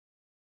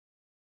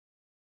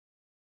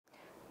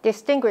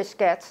Distinguished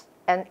guests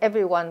and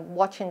everyone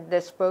watching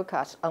this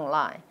broadcast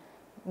online,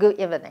 good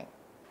evening.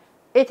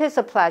 It is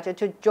a pleasure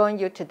to join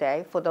you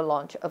today for the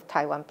launch of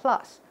Taiwan+,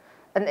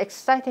 an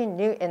exciting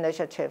new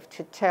initiative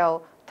to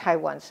tell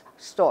Taiwan's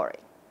story.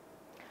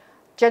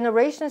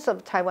 Generations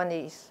of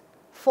Taiwanese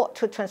fought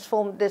to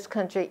transform this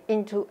country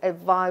into a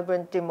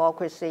vibrant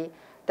democracy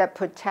that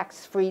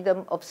protects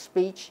freedom of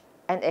speech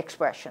and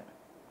expression.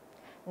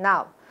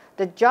 Now,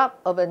 the job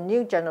of a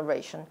new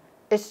generation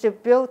is to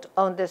build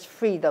on this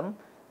freedom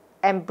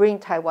and bring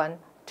Taiwan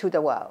to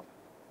the world.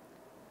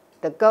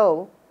 The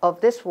goal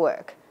of this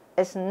work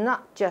is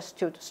not just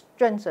to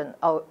strengthen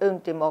our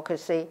own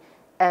democracy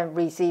and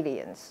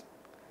resilience.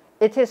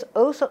 It is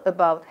also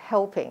about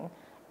helping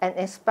and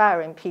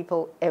inspiring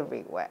people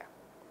everywhere.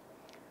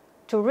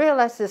 To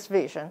realize this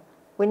vision,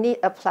 we need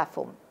a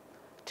platform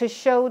to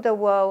show the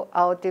world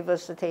our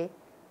diversity,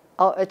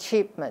 our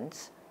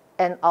achievements,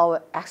 and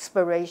our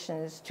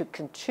aspirations to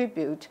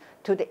contribute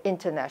to the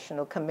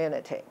international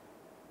community.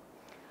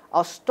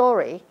 Our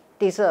story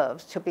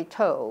deserves to be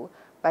told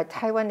by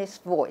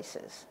Taiwanese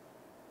voices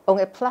on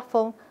a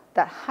platform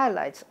that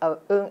highlights our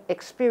own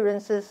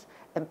experiences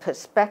and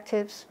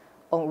perspectives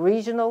on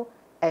regional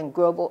and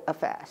global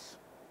affairs.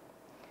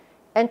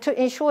 And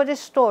to ensure this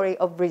story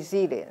of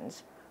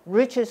resilience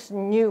reaches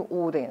new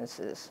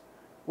audiences,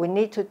 we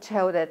need to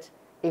tell it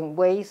in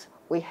ways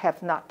we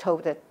have not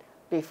told it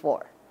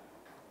before.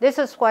 This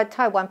is why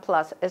Taiwan+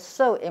 is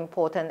so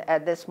important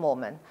at this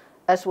moment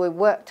as we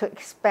work to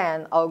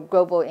expand our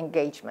global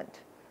engagement.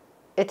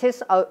 It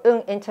is our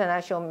own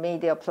international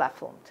media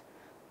platform,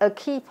 a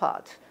key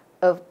part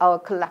of our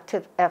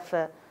collective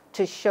effort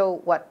to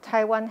show what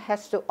Taiwan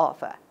has to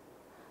offer.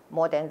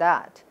 More than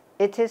that,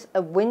 it is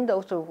a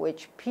window through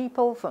which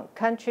people from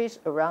countries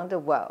around the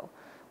world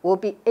will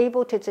be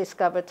able to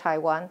discover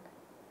Taiwan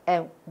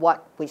and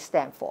what we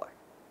stand for.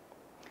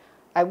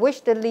 I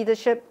wish the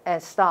leadership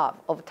and staff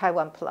of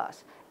Taiwan+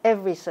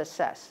 every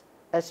success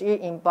as you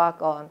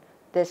embark on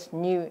this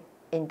new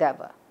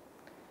endeavor.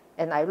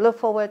 And I look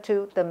forward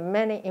to the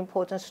many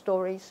important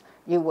stories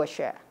you will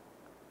share.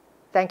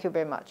 Thank you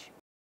very much.